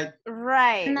at night?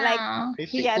 Right. No. Like,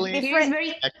 Basically,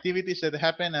 different activities that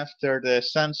happen after the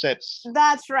sun sets.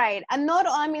 That's right. And not,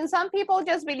 I mean, some people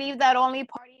just believe that only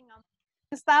partying and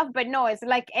stuff, but no, it's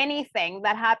like anything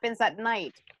that happens at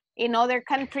night. In other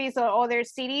countries or other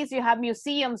cities, you have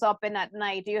museums open at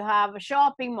night, you have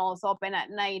shopping malls open at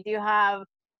night, you have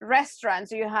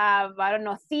restaurants, you have, I don't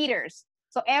know, theaters.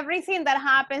 So everything that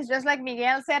happens, just like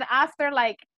Miguel said, after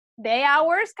like day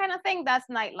hours kind of thing, that's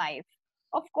nightlife.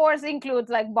 Of course, includes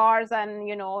like bars and,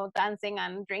 you know, dancing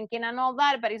and drinking and all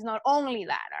that, but it's not only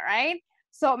that, all right?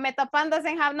 So Metapan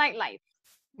doesn't have nightlife.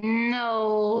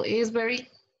 No, it's very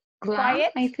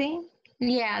Quiet, I think.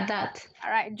 Yeah, that.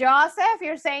 All right, Joseph,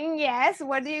 you're saying yes.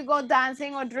 Where do you go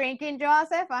dancing or drinking,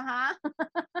 Joseph? All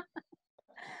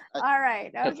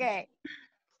right, okay.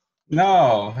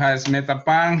 No, has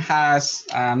Metapan has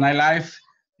nightlife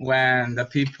when the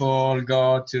people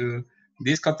go to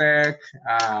discotheque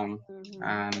and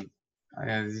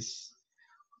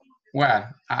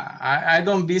well, I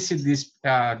don't visit this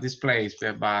place,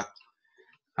 but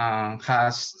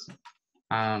has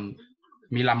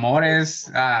Mil Amores.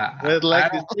 I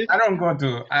don't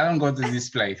go to this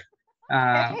place,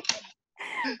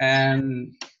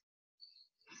 and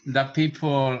the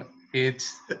people eat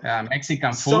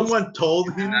Mexican food. Someone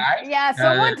told him. Right? Yeah,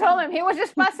 someone told him. He was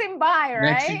just passing by,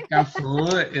 right? Mexican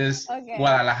food is Okay.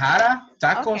 Guadalajara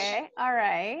tacos. Okay, all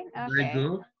right. Okay. Very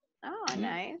good. Oh,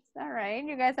 nice. All right.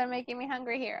 You guys are making me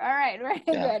hungry here. All right, very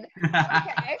good.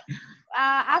 Okay.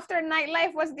 After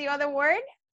nightlife, what's the other word?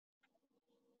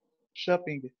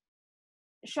 Shopping.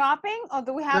 Shopping, or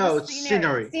do we have No, a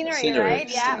scenery? Scenery, right?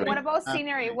 Yeah. Scenery. What about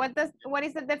scenery? What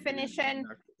is the definition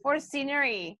for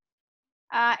scenery?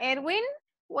 Edwin,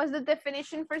 what's the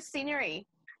definition for scenery?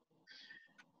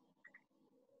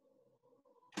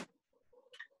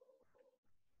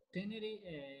 Scenery,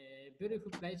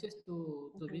 beautiful places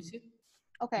to visit.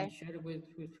 Okay. And share with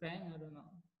friends. I don't know.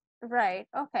 Right.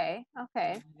 Okay.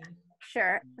 Okay.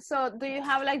 Sure. So, do you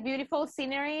have like beautiful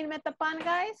scenery in Metapan,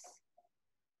 guys?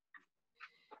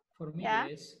 For me, Yeah?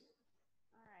 yes.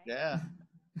 Yeah.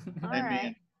 All I right.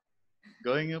 mean,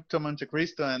 going up to Monte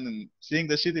Cristo and seeing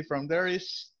the city from there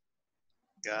is,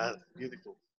 God,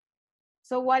 beautiful.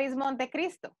 So, what is Monte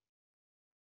Cristo?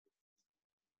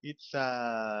 It's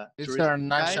a our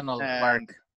national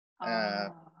park.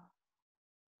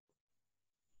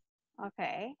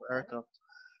 Okay.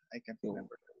 I can't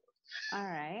remember. All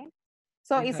right.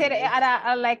 So is it at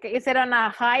a like, is it on a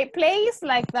high place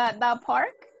like that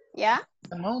park? Yeah.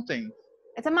 A mountain.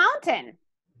 It's a mountain.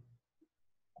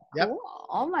 Yep. Cool.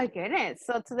 Oh my goodness.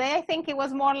 So today I think it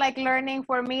was more like learning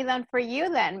for me than for you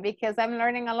then, because I'm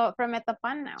learning a lot from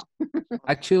Metapan now.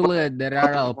 Actually, there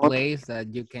are a place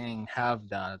that you can have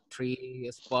the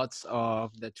 3 spots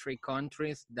of the 3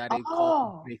 countries that is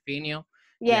called Trifinio.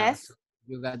 Yes. Yeah, so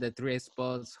you got the 3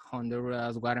 spots: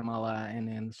 Honduras, Guatemala, and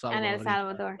then Salvador. And El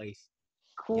Salvador. Place.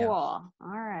 Cool. Yeah.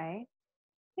 All right.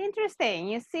 Interesting.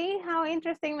 You see how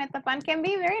interesting Metapan can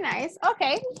be? Very nice.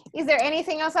 Okay. Is there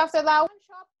anything else after that one?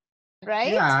 Shop,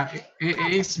 right? Yeah,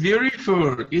 it's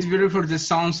beautiful. It's beautiful, the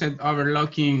sunset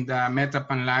overlooking the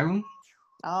Metapan Lagoon.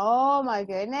 Oh my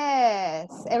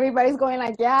goodness. Everybody's going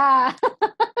like, yeah.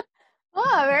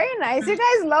 Oh, very nice. You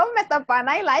guys love Metapan.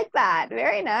 I like that.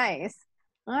 Very nice.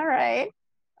 All right.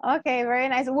 Okay, very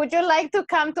nice. Would you like to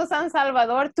come to San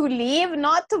Salvador to live,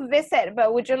 not to visit,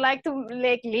 but would you like to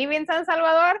like live in San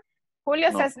Salvador? Julio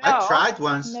says no. I tried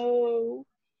once. No.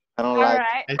 I don't All like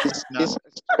right. it's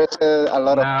a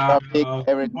lot of traffic,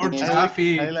 everything. More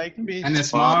traffic I like beach. and the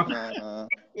smoke.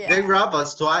 Yeah. They robbed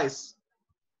us twice.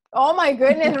 Oh my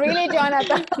goodness, really,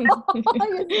 Jonathan? Are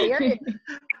you serious?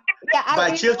 Yeah,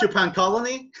 By Chill Japan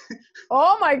Colony.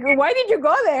 Oh my god, why did you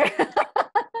go there?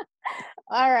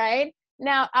 All right.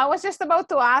 Now, I was just about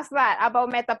to ask that about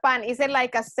Metapan. Is it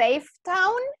like a safe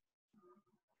town?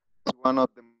 It's one of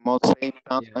the most safe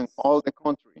towns in all the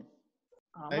country.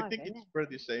 Oh I think it's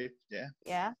pretty safe, yeah.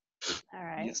 Yeah. All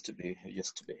right. Used to be. It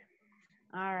used to be.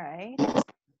 All right.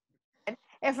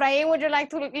 Efrain, would you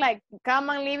like to like come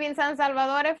and live in San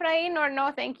Salvador, Efrain, or no?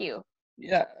 Thank you.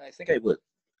 Yeah, I think I would.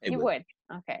 You would.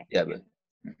 Okay. Yeah, but.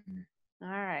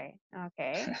 All right.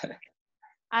 Okay.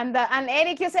 And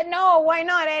Eric, you said no. Why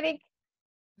not, Eric?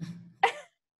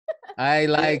 I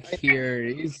like here.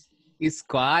 It's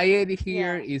quiet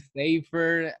here. Yeah. It's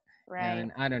safer. Right.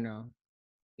 And I don't know.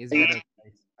 It's better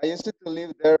place. I used to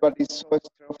live there, but it's so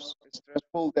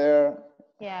stressful there.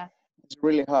 Yeah. it's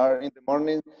really hard in the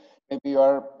morning. Maybe you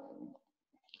are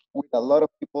with a lot of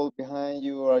people behind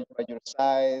you or by your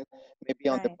side. Maybe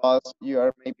on the bus, you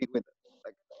are maybe with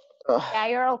like. Yeah,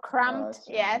 you're all cramped.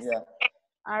 Yes. Yeah.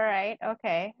 All right.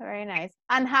 Okay. Very nice.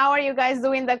 And how are you guys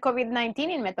doing the COVID-19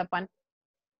 in Metapan?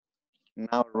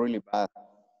 Now really bad.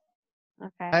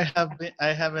 Okay.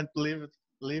 I haven't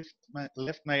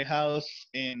left my house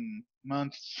in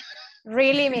months.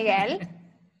 Really, Miguel?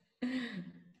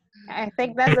 I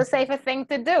think that's the safest thing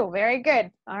to do. Very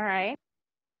good. All right.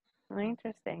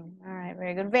 Interesting. All right.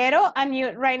 Very good. Vero, and you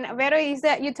right now, Vero, is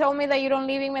that you told me that you don't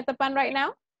live in Metapan right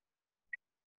now?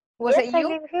 Was Yes, it you?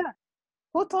 I live here.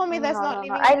 Who told me that's not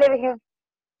No. living? I live here.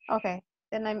 Okay.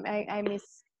 Then I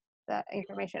missed that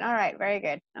information. All right. Very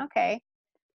good. Okay.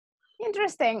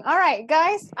 Interesting. All right,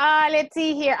 guys, let's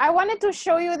see here. I wanted to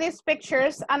show you these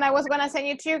pictures and I was gonna send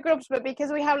you to your groups, but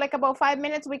because we have like about 5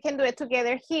 minutes, we can do it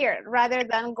together here rather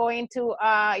than going to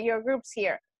your groups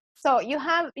here. So you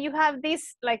have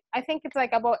these, like, I think it's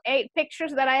like about 8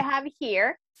 pictures that I have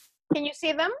here. Can you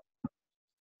see them?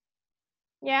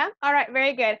 Yeah, all right,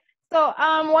 very good. So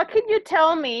what could you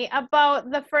tell me about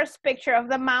the first picture of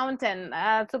the mountain?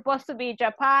 Supposed to be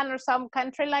Japan or some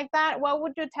country like that. What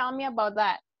would you tell me about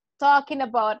that? Talking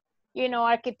about, you know,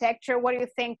 architecture, what do you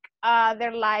think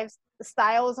their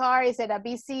lifestyles are? Is it a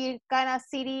busy kind of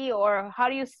city, or how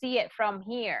do you see it from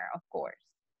here, of course?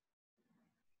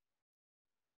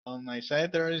 On my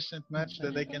side, there isn't much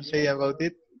that I can say about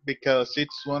it because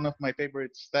it's one of my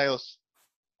favorite styles.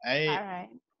 I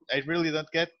really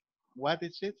don't get what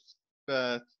it is,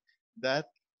 but that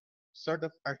sort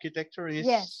of architecture is,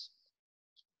 yes,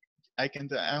 I can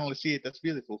only see it as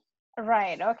beautiful.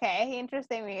 Right. Okay.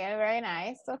 Interesting, Miguel. Very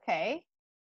nice. Okay.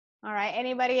 All right.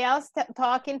 Anybody else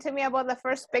talking to me about the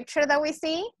first picture that we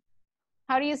see?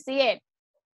 How do you see it?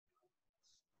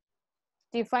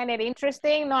 Do you find it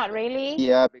interesting? Not really?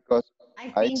 Yeah, because I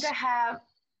think I have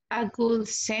a good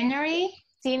scenery.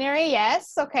 Scenery,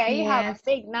 yes. Okay. You have a Yes.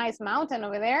 big, nice mountain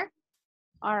over there.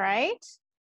 All right.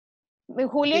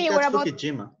 Julio, I think you were that's about...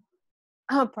 Fukujima.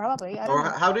 Oh, probably. I don't Or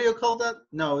know. how do you call that?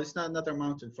 No, it's not another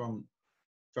mountain from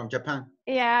Japan.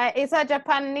 Yeah, it's a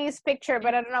Japanese picture,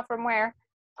 but I don't know from where.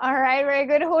 All right, very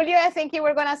good. Julio, I think you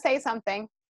were going to say something.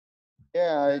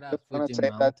 Yeah, I just want to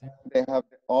say that they have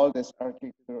the oldest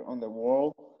architecture on the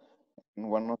world and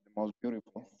one of the most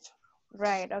beautiful.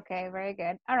 Right, okay, very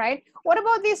good. All right. What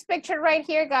about this picture right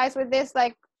here, guys, with this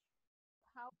like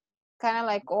kind of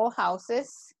like old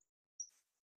houses?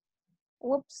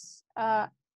 Whoops.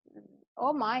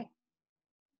 Oh my.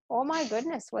 Oh my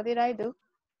goodness, what did I do?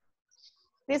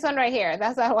 This one right here.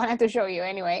 That's what I wanted to show you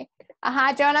anyway.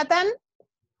 Jonathan?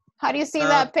 How do you see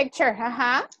that picture?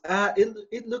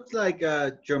 It looks like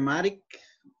a dramatic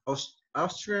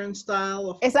Austrian style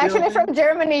of It's actually building. from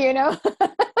Germany, you know.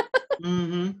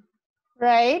 Mm-hmm.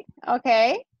 Right.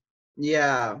 Okay.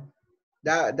 Yeah,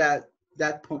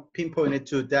 that pinpointed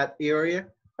to that area.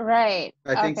 Right.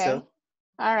 I think so.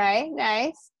 All right.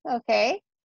 Nice. Okay.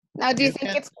 Now, do you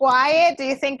think it's quiet? Do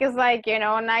you think it's like, you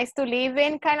know, nice to live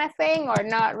in kind of thing, or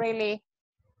not really?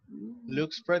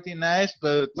 Looks pretty nice,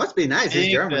 but must be nice. It's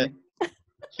Germany.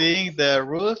 Seeing the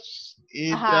roofs,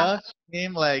 it does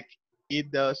seem like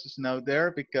it does snow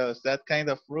there, because that kind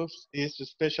of roof is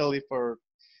especially for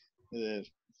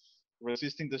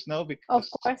resisting the snow, because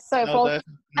of course, so snow does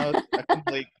not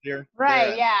accumulate there.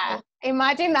 Right, yeah.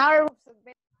 Imagine our roofs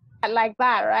like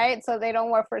that, right? So they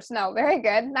don't work for snow. Very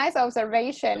good. Nice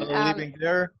observation. So living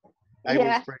there, I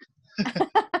would freeze.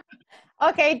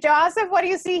 Okay, Joseph, what do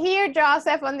you see here,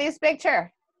 Joseph, on this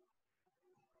picture?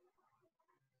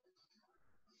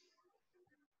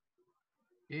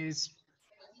 Is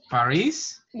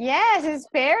Paris? Yes, it's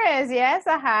Paris. Yes,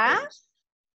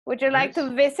 Would you like to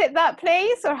visit that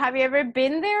place, or have you ever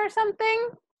been there or something?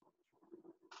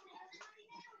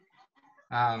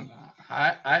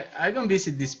 I don't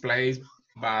visit this place,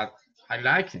 but I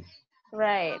like it.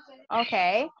 Right.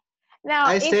 Okay. Now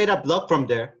I stayed a block from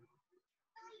there.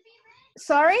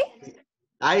 Sorry?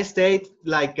 I stayed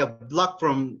like a block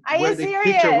from Are where you the serious?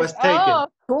 picture was taken. Oh,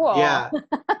 cool. Yeah.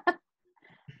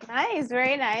 Nice,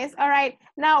 very nice. All right.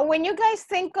 Now, when you guys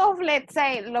think of, let's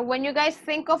say, when you guys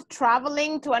think of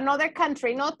traveling to another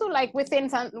country, not to like within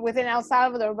El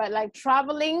Salvador, but like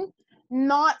traveling,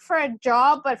 not for a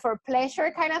job, but for pleasure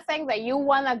kind of thing that you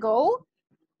want to go,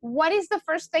 what is the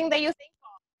first thing that you think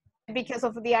of? Because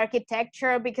of the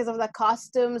architecture, because of the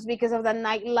costumes, because of the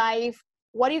nightlife,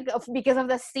 because of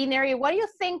the scenery, what do you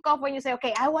think of when you say,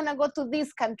 okay, I want to go to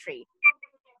this country?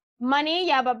 Money,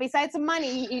 yeah, but besides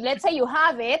money, let's say you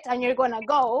have it and you're gonna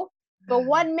go, but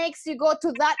what makes you go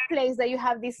to that place that you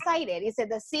have decided? Is it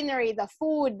the scenery, the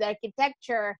food, the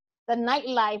architecture, the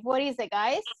nightlife. What is it,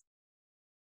 guys?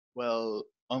 Well,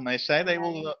 on my side,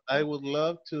 I would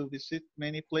love to visit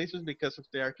many places because of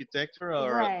the architecture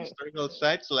or historical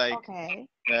sites like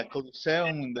the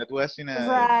Colosseum that was in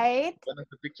one of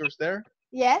the pictures there.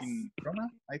 Yes. In Roma,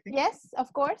 I think. Yes,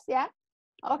 of course, yeah.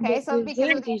 Okay, the so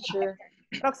because cuisine, teacher.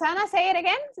 Roxana, say it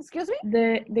again. Excuse me.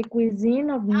 The cuisine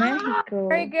of Mexico.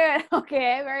 Very good.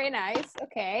 Okay, very nice.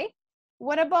 Okay.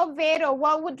 What about Vero?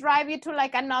 What would drive you to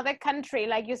like another country?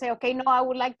 Like you say, okay, no, I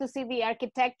would like to see the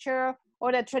architecture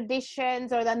or the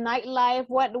traditions or the nightlife.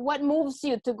 What moves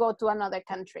you to go to another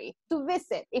country to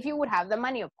visit? If you would have the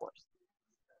money, of course.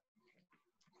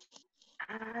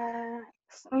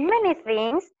 Many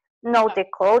things. Know the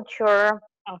culture.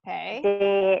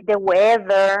 Okay. The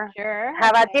weather. Sure.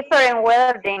 Have a different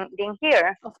weather than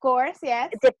here. Of course,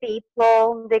 yes. The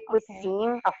people, the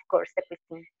cuisine, of course, the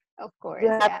cuisine. Of course.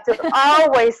 You have to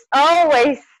always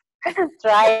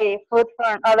try food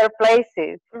from other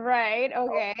places. Right.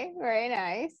 Okay. Very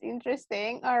nice.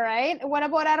 Interesting. All right. What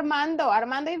about Armando?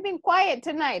 Armando, you've been quiet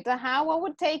tonight. What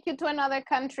would take you to another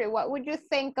country? What would you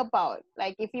think about?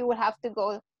 Like if you would have to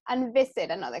go and visit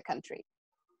another country?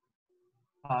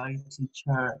 Hi,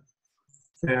 teacher.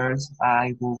 First,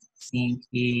 I would think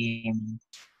in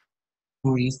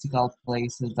touristical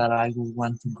places that I would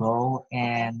want to go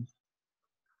and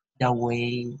the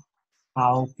way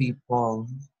how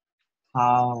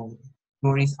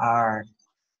tourists are,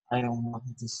 I don't want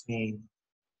to say,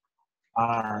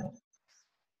 are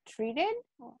treated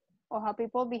or how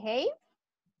people behave?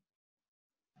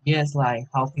 Yes, like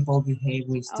how people behave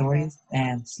with tourists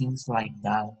and things like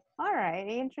that. All right,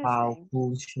 interesting. How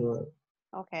culture.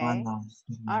 Okay.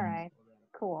 All right,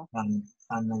 cool.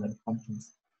 Another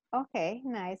countries. Okay,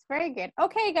 nice, very good.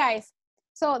 Okay, guys.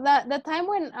 So the time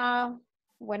went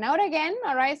out again.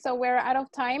 All right, so we're out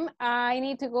of time. I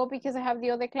need to go because I have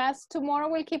the other class. Tomorrow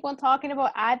we'll keep on talking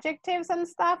about adjectives and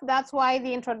stuff. That's why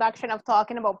the introduction of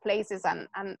talking about places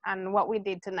and what we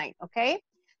did tonight, okay?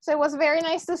 So it was very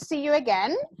nice to see you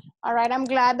again. All right, I'm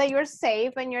glad that you're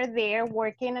safe and you're there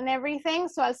working and everything.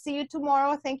 So I'll see you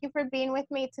tomorrow. Thank you for being with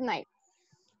me tonight.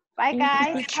 Bye,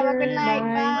 guys. Have a good night.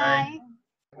 Bye.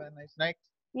 Have a nice night.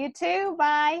 You too.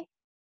 Bye.